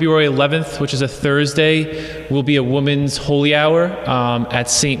up February 11th, which is a Thursday, will be a women's holy hour at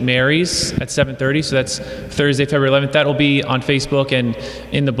St. Mary's at 7:30. So that's Thursday, February 11th. That will be on Facebook and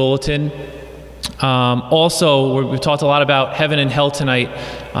in the bulletin. Also, we've talked a lot about heaven and hell tonight,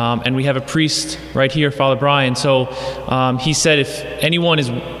 and we have a priest right here, Father Brian. So he said if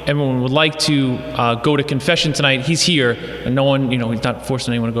anyone would like to go to confession tonight, he's here, and no one, he's not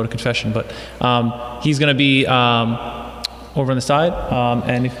forcing anyone to go to confession, but he's going to be over on the side,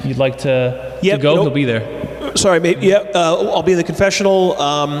 and if you'd like to go, he'll be there. Sorry, I'll be in the confessional.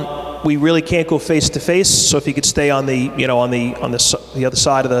 We really can't go face to face, so if you could stay on the other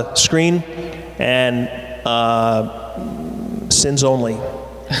side of the screen. And sins only,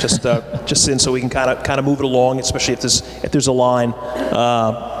 just sins, so we can kind of move it along, especially if there's a line.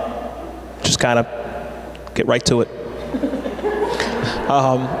 Just kind of get right to it.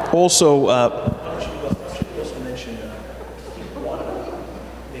 Also, I should also mention if you want to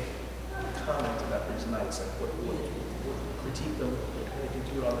make a comment about these nights, like what critique them, you can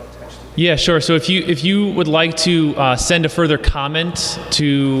do it on the text. Yeah, sure. So if you would like to send a further comment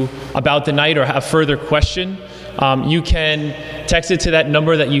about the night or have a further question, you can text it to that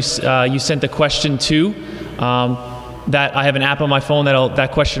number that you sent the question to. that I have an app on my phone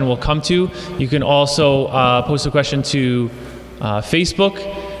that question will come to. You can also post a question to Facebook.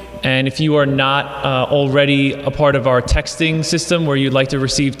 And if you are not already a part of our texting system where you'd like to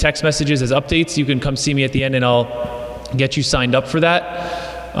receive text messages as updates, you can come see me at the end and I'll get you signed up for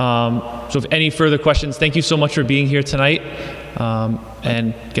that. So if any further questions, thank you so much for being here tonight,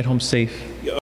 and get home safe.